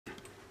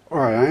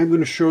Alright, I am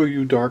going to show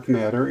you dark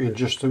matter in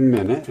just a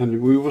minute,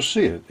 and we will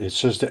see it. It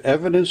says the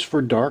evidence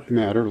for dark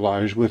matter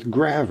lies with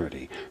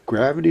gravity.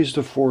 Gravity is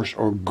the force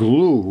or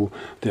glue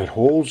that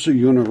holds the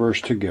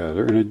universe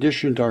together. In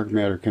addition, dark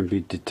matter can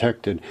be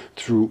detected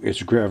through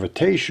its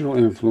gravitational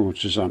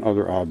influences on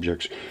other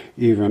objects,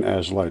 even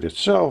as light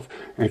itself,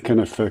 and can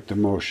affect the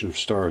motion of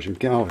stars and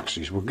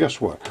galaxies. Well, guess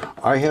what?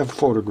 I have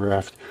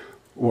photographed,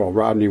 well,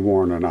 Rodney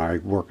Warren and I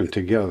working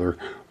together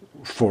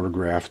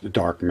photographed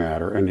dark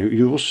matter, and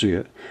you will see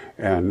it.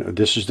 And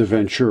this is the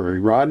Venturi.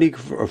 Rodney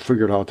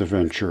figured out the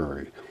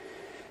Venturi,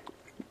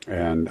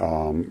 and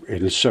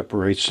it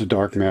separates the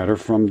dark matter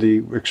from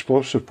the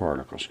explosive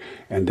particles.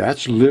 And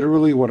that's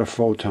literally what a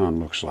photon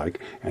looks like,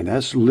 and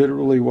that's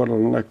literally what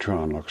an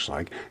electron looks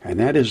like, and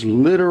that is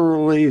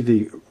literally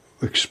the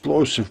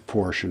explosive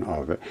portion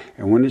of it.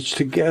 And when it's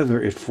together,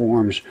 it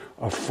forms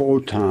a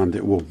photon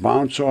that will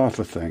bounce off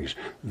of things.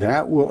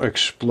 That will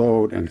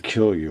explode and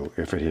kill you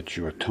if it hits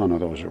you, a ton of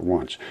those at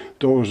once.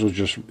 Those will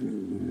just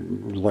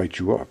light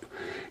you up.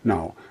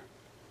 Now,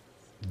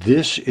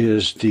 this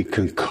is the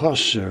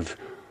concussive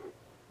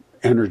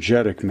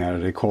energetic matter.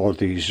 They call it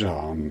these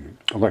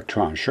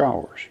electron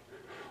showers.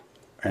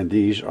 And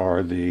these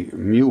are the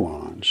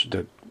muons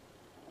that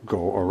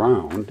go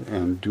around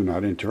and do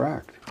not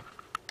interact.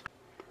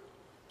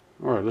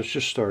 All right, let's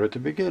just start at the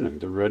beginning.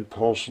 The red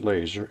pulse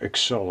laser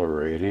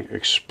accelerating,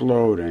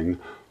 exploding.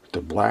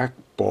 The black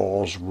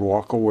balls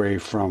walk away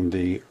from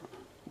the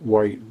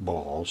white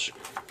balls,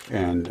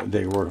 and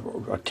they were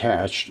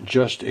attached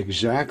just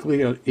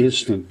exactly an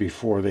instant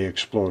before they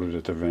exploded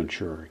at the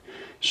Venturi.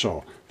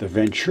 So the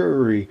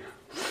Venturi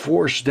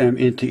forced them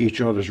into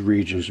each other's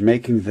regions,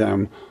 making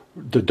them,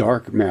 the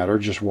dark matter,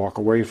 just walk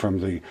away from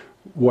the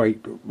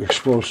white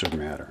explosive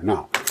matter.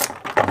 Now,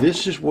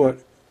 this is what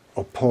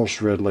a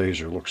pulsed red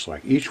laser looks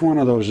like. Each one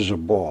of those is a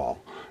ball,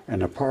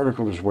 and the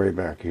particle is way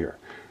back here.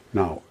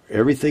 Now,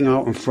 everything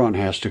out in front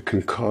has to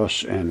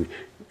concuss and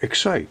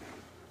excite.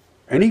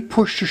 Any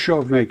push to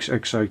shove makes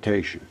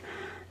excitation.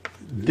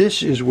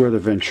 This is where the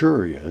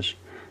Venturi is,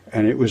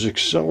 and it was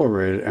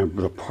accelerated, and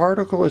the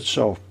particle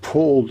itself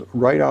pulled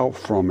right out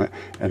from it,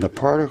 and the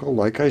particle,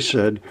 like I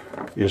said,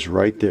 is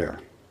right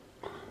there.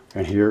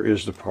 And here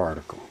is the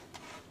particle.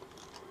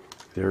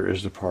 There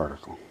is the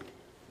particle.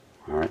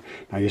 All right.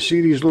 Now you see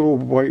these little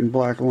white and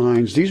black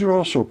lines. These are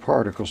also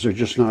particles. They're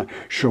just not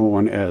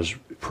shown as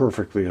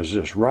perfectly as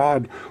this.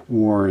 Rod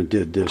Warren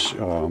did this,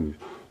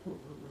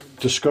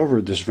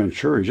 discovered this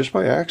Venturi just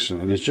by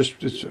accident.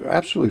 It's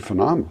absolutely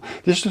phenomenal.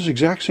 This does the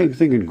exact same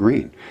thing in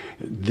green.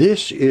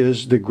 This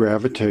is the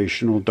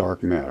gravitational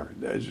dark matter.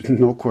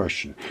 No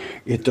question.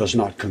 It does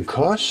not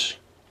concuss.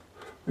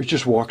 It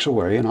just walks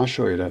away, and I'll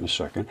show you that in a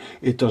second.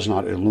 It does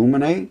not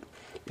illuminate.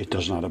 It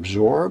does not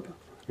absorb.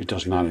 It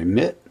does not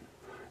emit.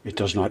 It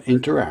does not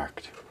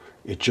interact.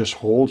 It just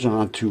holds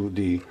on to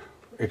the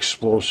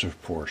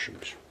explosive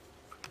portions.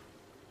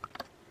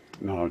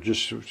 Now,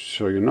 just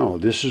so you know,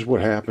 this is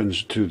what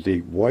happens to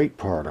the white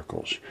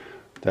particles.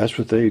 That's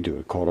what they do.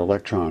 It's called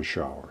electron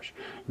showers.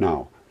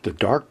 Now, the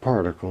dark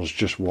particles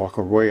just walk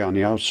away on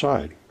the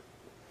outside.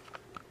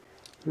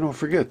 Don't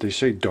forget, they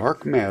say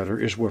dark matter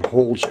is what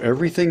holds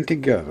everything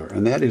together,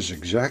 and that is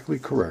exactly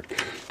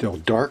correct. There's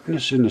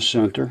darkness in the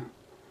center.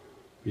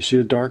 You see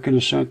the dark in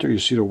the center? You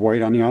see the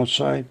white on the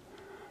outside?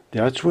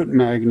 That's what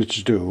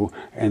magnets do,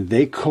 and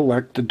they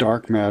collect the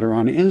dark matter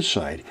on the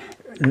inside.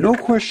 No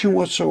question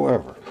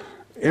whatsoever.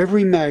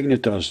 Every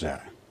magnet does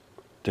that.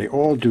 They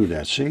all do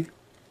that, see?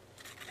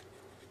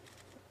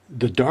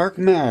 The dark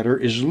matter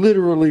is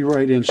literally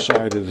right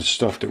inside of the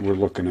stuff that we're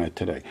looking at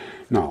today.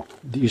 Now,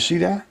 do you see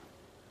that?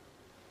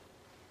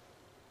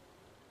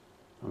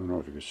 I don't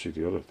know if you can see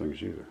the other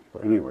things either.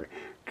 But anyway,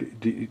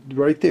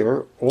 right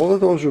there, all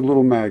of those are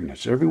little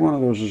magnets. Every one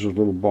of those is a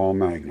little ball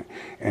magnet.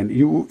 And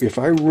if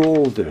I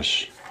roll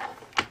this,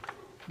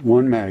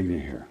 one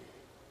magnet here.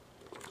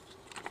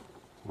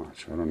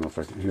 Watch, I don't know if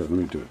I can, here, let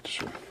me do it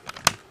this way.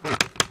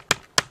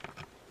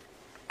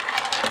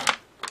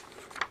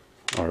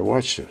 All right,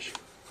 watch this.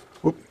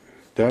 Whoop,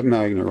 that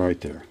magnet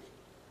right there.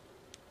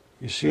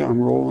 You see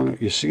I'm rolling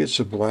it? You see it's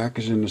the black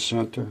is in the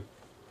center?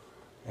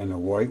 And the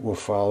white will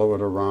follow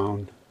it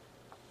around.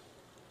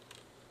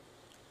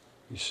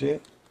 You see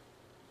it?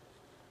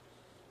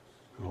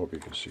 I hope you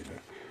can see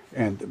that.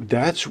 And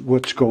that's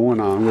what's going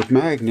on with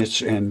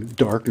magnets and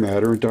dark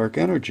matter and dark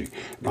energy.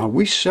 Now,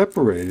 we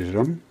separated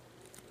them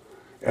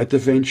at the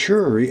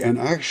Venturi and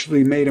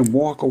actually made them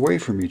walk away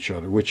from each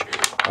other, which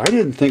I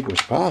didn't think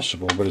was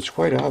possible, but it's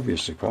quite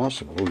obviously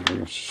possible.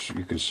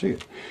 You can see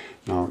it.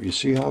 Now, you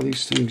see how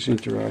these things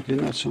interact?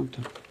 Isn't that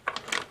something?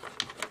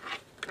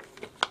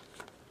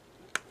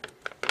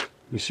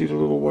 You see the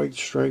little white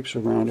stripes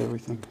around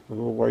everything? The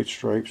little white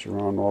stripes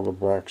around all the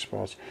black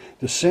spots.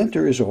 The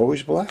center is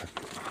always black.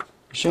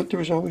 The center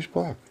is always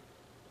black.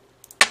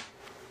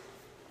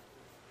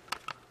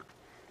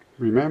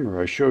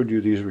 Remember, I showed you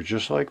these were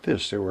just like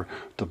this. They were,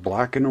 the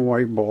black and the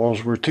white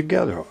balls were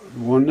together,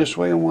 one this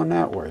way and one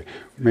that way,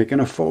 making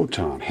a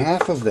photon.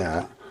 Half of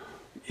that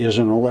is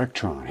an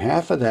electron.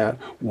 Half of that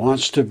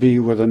wants to be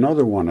with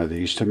another one of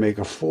these to make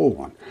a full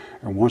one.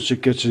 And once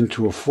it gets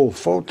into a full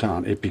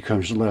photon, it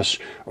becomes less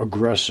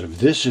aggressive.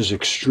 This is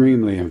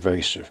extremely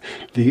invasive.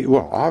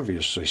 Well,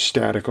 obviously,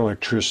 static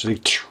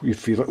electricity, you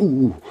feel it,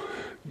 ooh,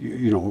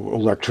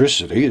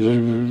 electricity,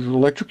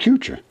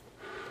 electrocute you.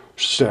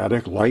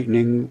 Static,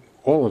 lightning,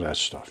 all of that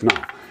stuff.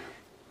 Now,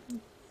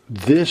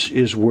 this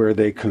is where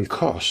they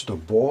concuss. The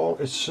ball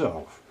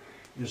itself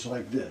is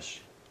like this.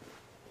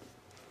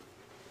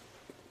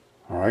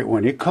 All right,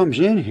 when it comes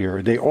in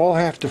here, they all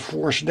have to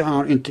force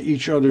down into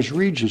each other's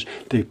regions.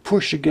 They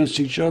push against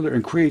each other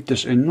and create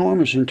this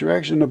enormous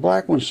interaction. The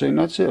black ones say,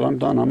 that's it, I'm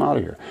done, I'm out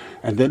of here.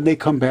 And then they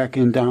come back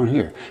in down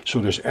here. So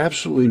there's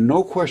absolutely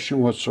no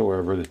question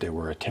whatsoever that they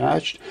were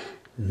attached,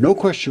 no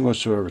question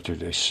whatsoever that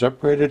they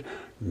separated,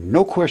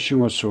 no question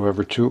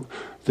whatsoever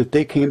that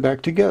they came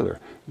back together.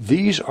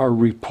 These are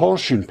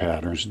repulsion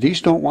patterns.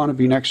 These don't want to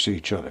be next to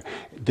each other.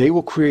 They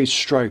will create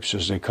stripes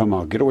as they come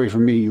out. Get away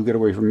from me, you get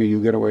away from me,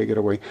 you get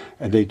away.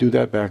 And they do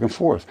that back and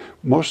forth.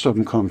 Most of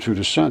them come through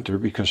the center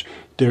because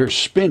they're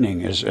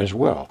spinning as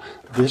well.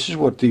 This is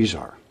what these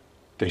are.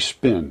 They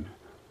spin.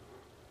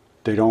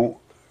 They don't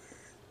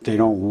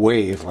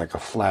wave like a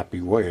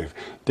flappy wave.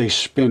 They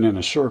spin in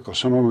a circle.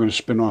 Some of them are going to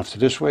spin off to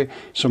this way.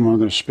 Some of them are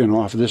going to spin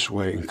off this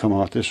way and come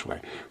out this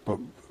way. But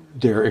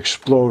they're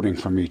exploding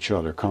from each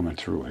other coming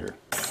through here.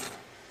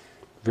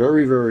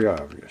 Very, very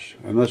obvious.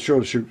 And let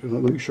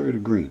me show you the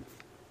green.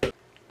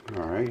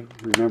 All right.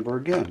 Remember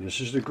again,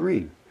 this is the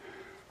green.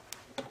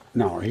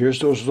 Now, here's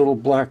those little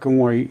black and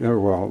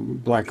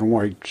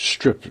white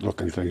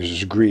strip-looking things.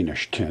 It's a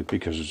greenish tint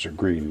because it's a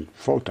green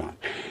photon.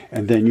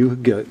 And then you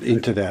get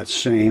into that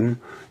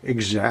same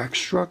exact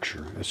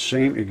structure,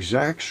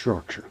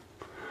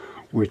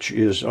 which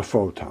is a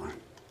photon.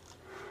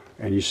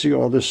 And you see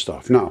all this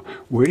stuff. Now,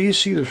 where do you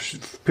see the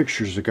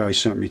pictures the guy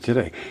sent me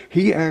today?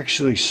 He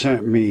actually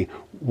sent me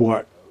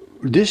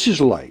this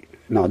is light.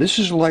 Now, this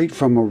is light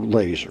from a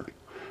laser.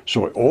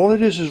 So all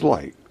it is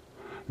light.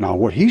 Now,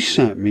 what he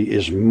sent me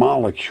is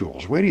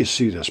molecules. Where do you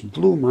see this?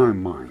 Blew my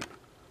mind.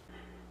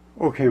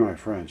 Okay, my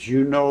friends,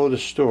 you know the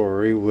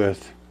story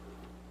with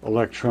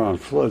electron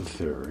flood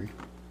theory.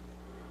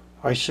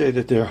 I say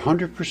that they're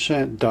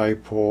 100%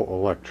 dipole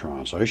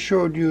electrons. I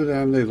showed you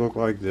them. They look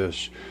like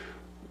this.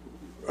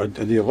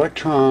 The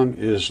electron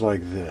is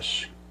like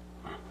this.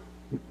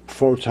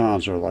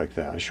 Photons are like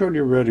that. I showed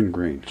you red and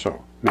green.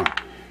 So, now,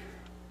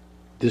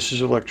 this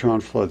is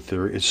electron flood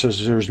theory. It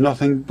says there's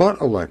nothing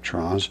but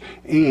electrons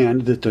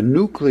and that the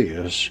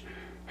nucleus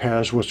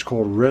has what's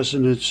called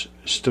resonance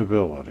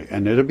stability.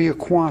 And it'll be a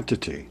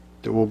quantity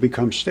that will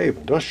become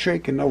stable. They'll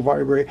shake and they'll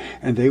vibrate,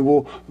 and they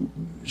will,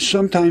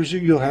 sometimes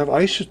you'll have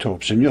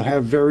isotopes and you'll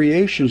have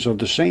variations of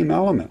the same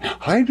element.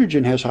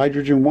 Hydrogen has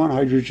hydrogen 1,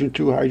 hydrogen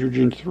 2,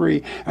 hydrogen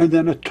 3, and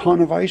then a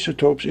ton of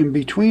isotopes in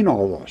between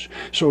all those.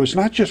 So it's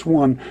not just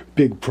one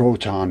big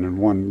proton and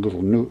one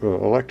little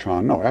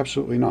electron. No,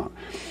 absolutely not.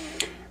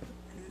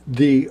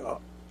 The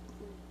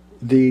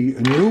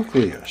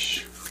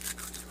nucleus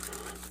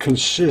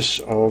consists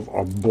of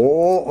a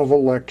ball of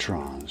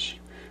electrons,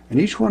 and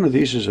each one of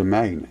these is a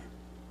magnet.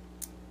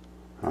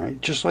 All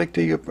right, just like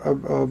the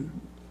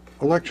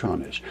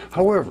electron is.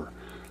 However,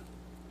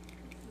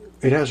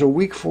 it has a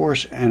weak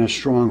force and a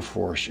strong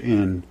force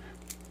in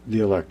the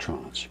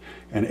electrons.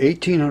 And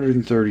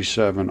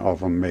 1,837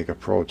 of them make a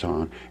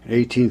proton. And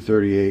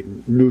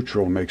 1,838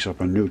 neutral makes up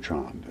a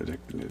neutron.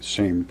 The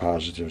same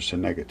positives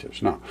and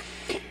negatives. Now,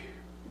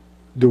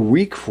 the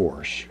weak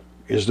force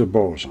is the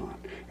boson.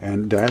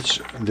 And that's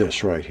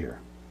this right here.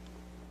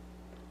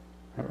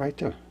 Right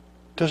there.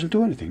 Doesn't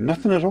do anything.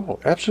 Nothing at all.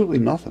 Absolutely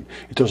nothing.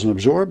 It doesn't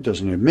absorb,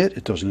 doesn't emit,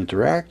 it doesn't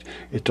interact,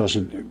 it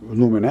doesn't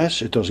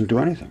luminesce, it doesn't do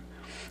anything.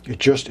 It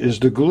just is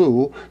the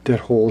glue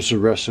that holds the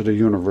rest of the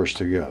universe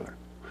together.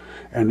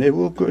 And it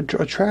will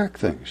attract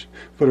things,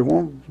 but it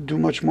won't do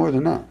much more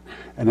than that.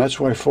 And that's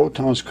why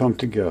photons come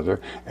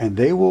together, and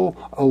they will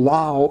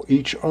allow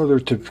each other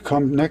to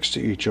come next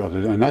to each other,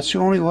 and that's the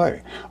only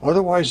way.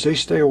 Otherwise, they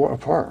stay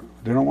apart.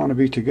 They don't want to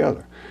be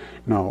together.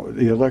 Now,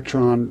 the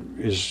electron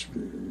is,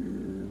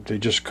 they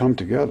just come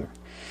together.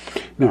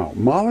 Now,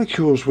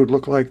 molecules would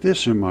look like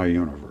this in my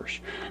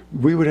universe.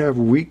 We would have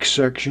weak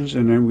sections,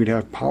 and then we'd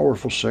have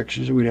powerful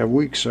sections, and we'd have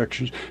weak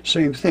sections.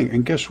 Same thing.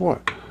 And guess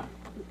what?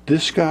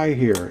 This guy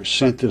here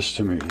sent this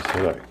to me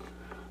today,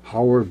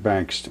 Howard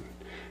Bankston.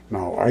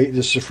 Now,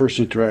 this is the first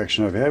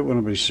interaction I've had with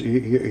him.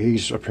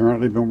 He's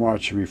apparently been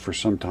watching me for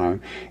some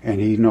time, and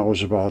he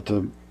knows about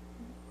the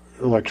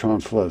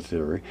electron flood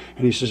theory.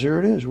 And he says, here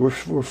it is. We're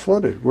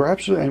flooded. We're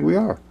absolutely, and we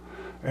are.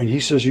 And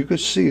he says, you could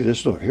see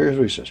this. Look, here's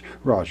what he says.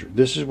 Roger,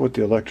 this is what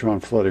the electron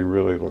flooding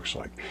really looks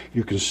like.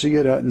 You can see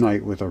it at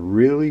night with a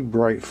really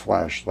bright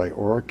flashlight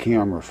or a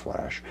camera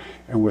flash.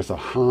 And with a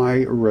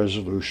high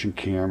resolution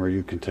camera,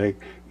 you can take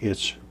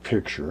its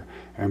picture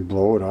and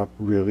blow it up,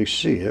 really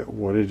see it.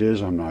 What it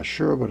is, I'm not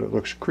sure, but it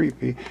looks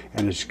creepy,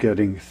 and it's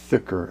getting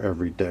thicker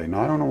every day.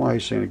 Now, I don't know why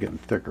he's saying it's getting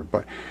thicker,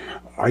 but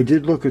I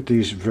did look at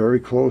these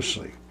very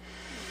closely.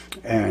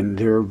 And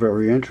they're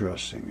very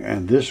interesting.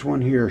 And this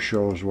one here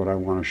shows what I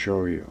want to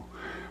show you.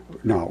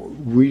 Now,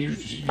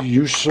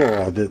 you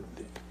saw that,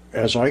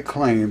 as I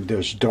claimed,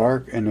 there's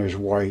dark and there's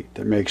white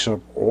that makes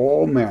up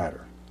all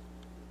matter.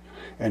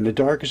 And the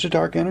dark is a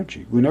dark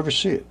energy. We never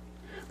see it.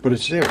 But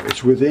it's there.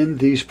 It's within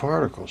these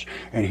particles.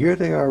 And here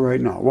they are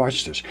right now.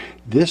 Watch this.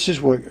 This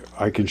is what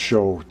I can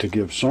show to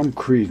give some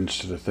credence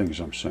to the things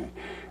I'm saying.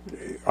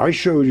 I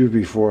showed you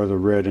before the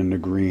red and the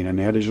green, and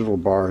they had these little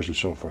bars and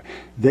so forth.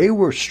 They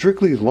were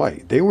strictly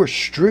light. They were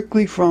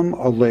strictly from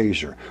a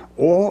laser.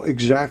 All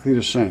exactly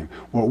the same.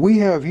 What we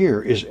have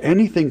here is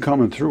anything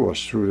coming through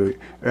us through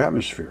the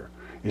atmosphere.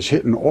 Is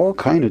hitting all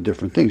kind of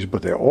different things,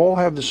 but they all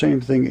have the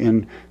same thing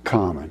in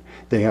common.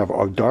 They have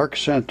a dark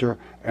center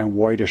and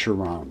whitish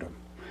around them.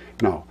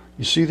 Now,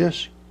 you see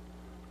this?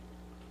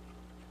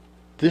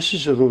 This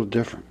is a little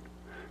different.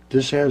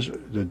 This has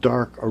the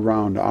dark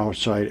around the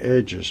outside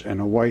edges and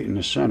the white in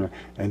the center,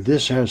 and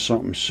this has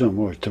something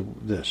similar to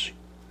this.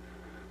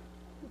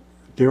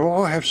 They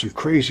all have some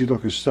crazy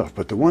looking stuff,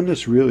 but the one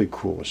that's really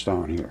cool is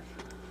down here.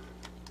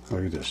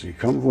 Look at this. You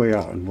come way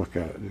out and look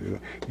at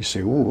it. You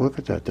say, "Oh, look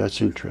at that.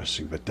 That's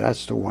interesting." But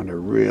that's the one that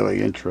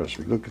really interests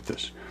me. Look at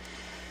this.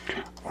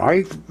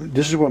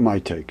 This is what my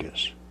take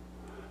is.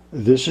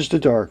 This is the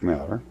dark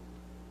matter,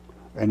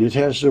 and it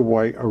has the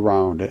white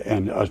around it,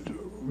 and a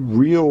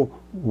real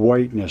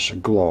whiteness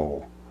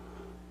glow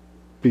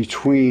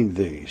between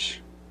these,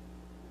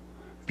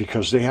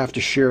 because they have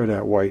to share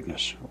that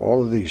whiteness.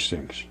 All of these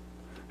things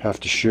have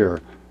to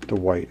share the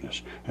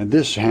whiteness, and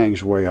this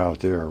hangs way out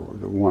there,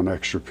 one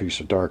extra piece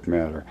of dark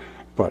matter,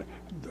 but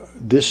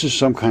this is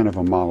some kind of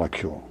a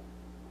molecule.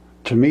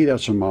 To me,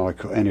 that's a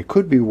molecule, and it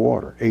could be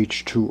water,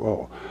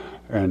 H2O,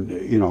 and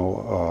you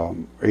know,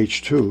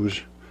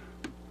 H2s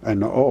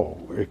and the O.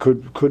 It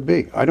could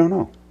be. I don't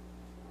know.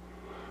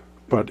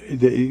 But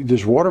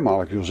there's water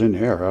molecules in the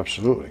air,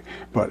 absolutely.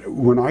 But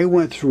when I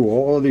went through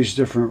all of these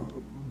different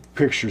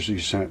pictures he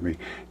sent me,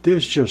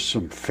 there's just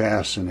some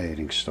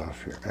fascinating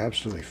stuff here.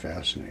 Absolutely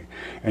fascinating.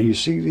 And you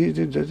see,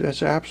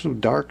 that's an absolute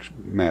dark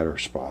matter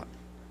spot.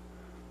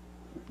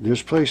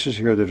 There's places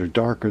here that are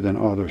darker than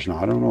others.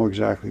 Now, I don't know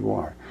exactly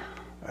why.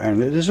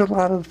 And there's a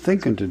lot of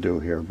thinking to do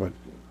here, but,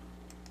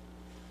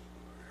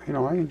 you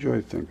know, I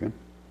enjoy thinking.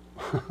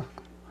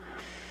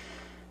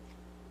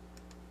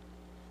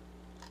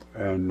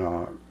 And,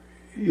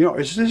 you know,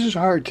 this is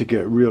hard to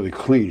get really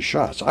clean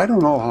shots. I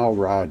don't know how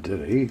Rod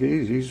did it.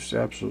 He's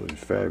absolutely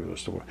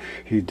fabulous to what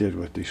he did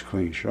with these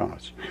clean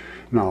shots.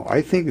 Now,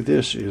 I think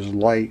this is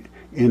light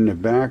in the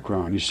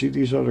background. You see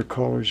these other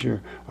colors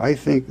here? I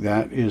think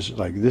that is,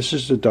 like, this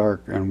is the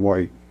dark and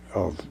white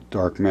of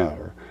dark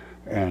matter.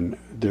 And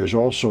there's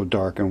also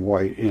dark and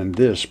white in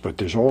this, but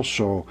there's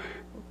also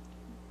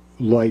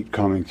light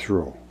coming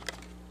through.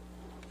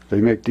 They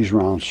make these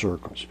round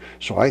circles.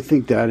 So I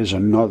think that is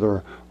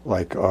another,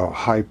 like a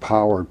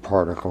high-powered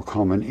particle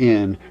coming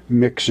in,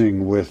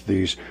 mixing with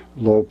these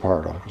low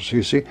particles. So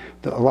you see,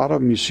 a lot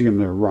of them, you see them,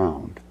 they're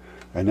round.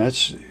 And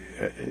that's,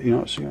 you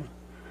know, see,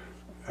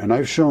 and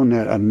I've shown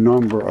that a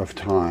number of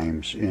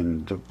times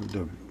in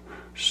the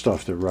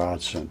stuff that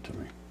Rod sent to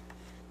me.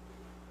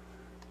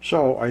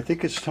 So I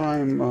think it's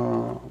time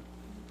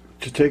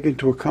to take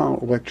into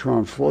account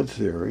electron flood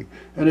theory.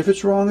 And if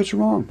it's wrong, it's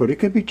wrong. But it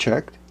can be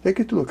checked. They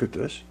could look at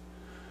this.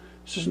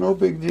 This is no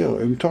big deal.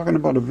 I'm talking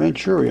about a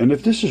Venturi. And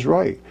if this is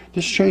right,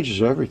 this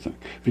changes everything.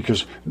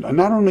 Because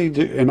not only,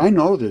 and I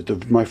know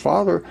that my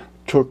father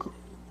took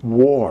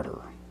water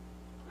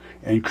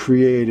and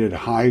created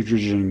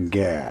hydrogen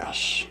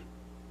gas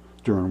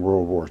during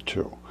World War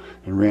II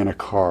and ran a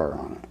car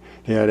on it.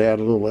 They had to add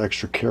a little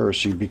extra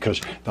kerosene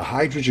because the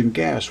hydrogen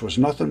gas was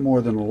nothing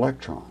more than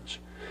electrons.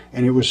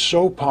 And it was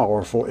so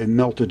powerful it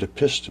melted the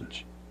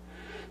pistons.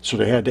 So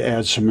they had to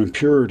add some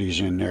impurities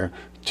in there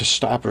to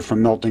stop it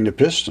from melting the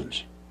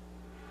pistons.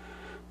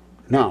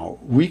 Now,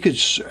 we could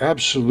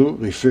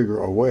absolutely figure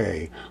a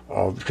way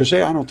of, because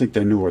I don't think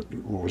they knew what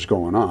was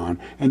going on,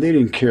 and they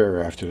didn't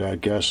care after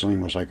that. Gasoline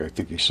was like, I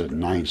think he said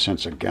 9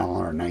 cents a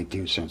gallon or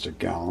 19 cents a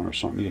gallon or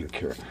something. He didn't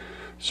care.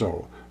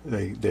 So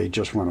they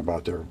just went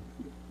about their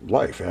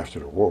life after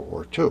the World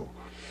War II.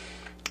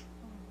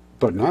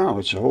 But now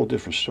it's a whole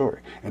different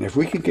story. And if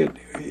we can get,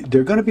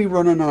 they're going to be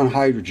running on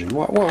hydrogen.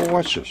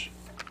 Watch this.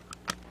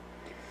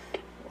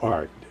 All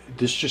right.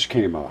 This just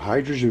came out.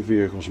 Hydrogen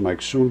vehicles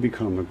might soon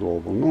become the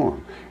global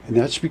norm. And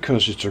that's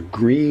because it's a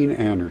green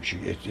energy.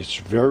 It's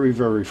very,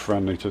 very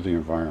friendly to the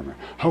environment.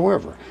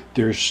 However,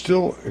 they're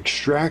still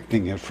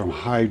extracting it from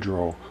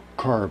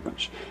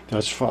hydrocarbons.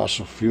 That's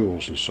fossil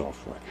fuels and so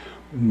forth.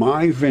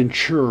 My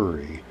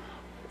Venturi,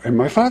 and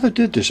my father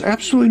did this,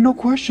 absolutely no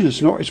question.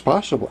 It's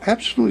possible.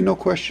 Absolutely no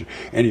question.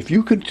 And if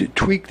you could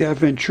tweak that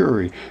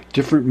Venturi,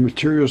 different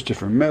materials,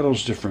 different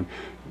metals, different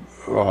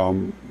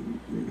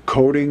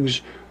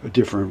coatings,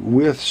 different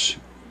widths,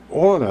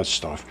 all of that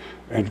stuff,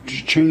 and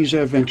change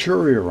that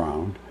Venturi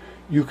around,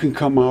 you can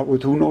come out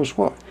with who knows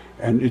what.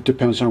 And it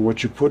depends on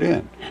what you put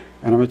in.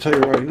 And I'm going to tell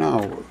you right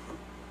now,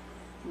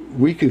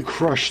 we can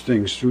crush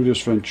things through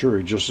this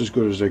Venturi just as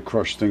good as they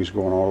crush things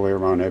going all the way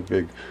around that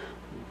big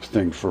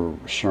thing for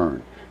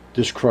CERN.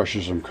 This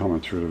crushes them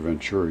coming through the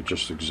Venturi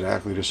just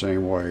exactly the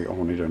same way,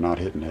 only they're not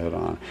hitting head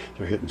on.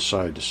 They're hitting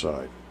side to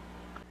side.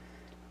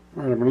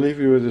 All right, I'm going to leave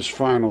you with this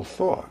final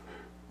thought.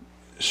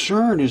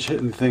 CERN is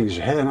hitting things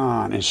head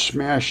on and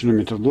smashing them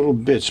into little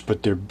bits,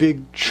 but they're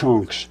big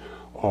chunks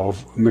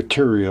of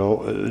material,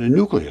 the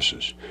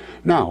nucleuses.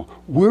 Now,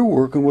 we're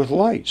working with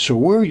light, so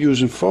we're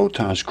using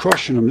photons,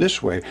 crushing them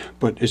this way,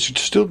 but it's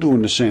still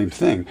doing the same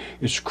thing.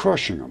 It's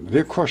crushing them.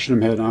 They're crushing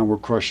them head on, we're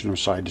crushing them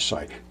side to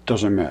side.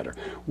 Doesn't matter.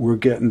 We're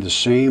getting the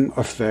same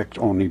effect,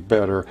 only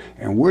better,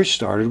 and we're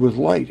started with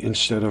light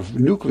instead of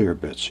nuclear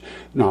bits.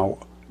 Now,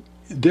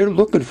 they're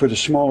looking for the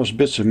smallest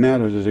bits of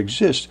matter that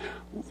exist.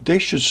 They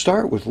should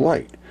start with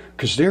light,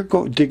 because they're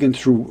digging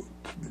through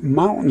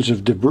mountains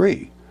of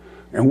debris.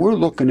 And we're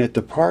looking at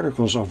the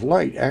particles of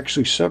light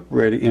actually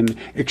separating in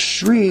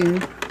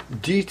extreme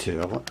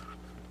detail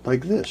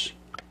like this.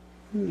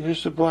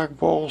 Here's the black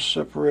balls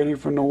separating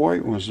from the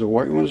white ones. The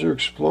white ones are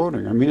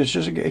exploding. I mean,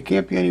 it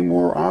can't be any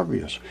more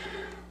obvious.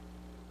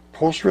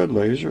 Pulse red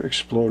laser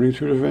exploding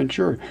through the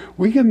Venturi.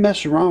 We can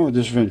mess around with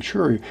this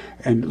Venturi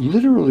and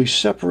literally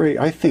separate,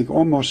 I think,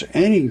 almost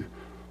any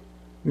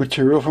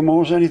material from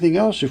almost anything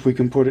else if we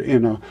can put it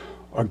in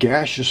a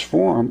gaseous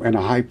form and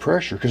a high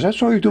pressure, because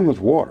that's all you're doing with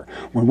water.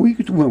 When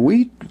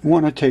we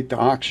want to take the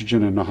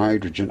oxygen and the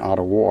hydrogen out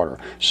of water,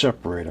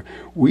 separate them,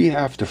 we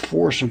have to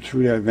force them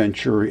through that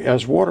Venturi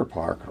as water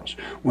particles.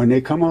 When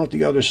they come out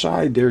the other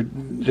side, they're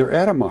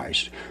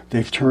atomized.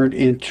 They've turned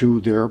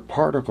into their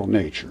particle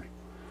nature.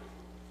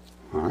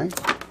 All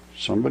right?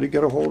 Somebody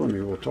get a hold of me.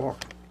 We'll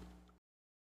talk.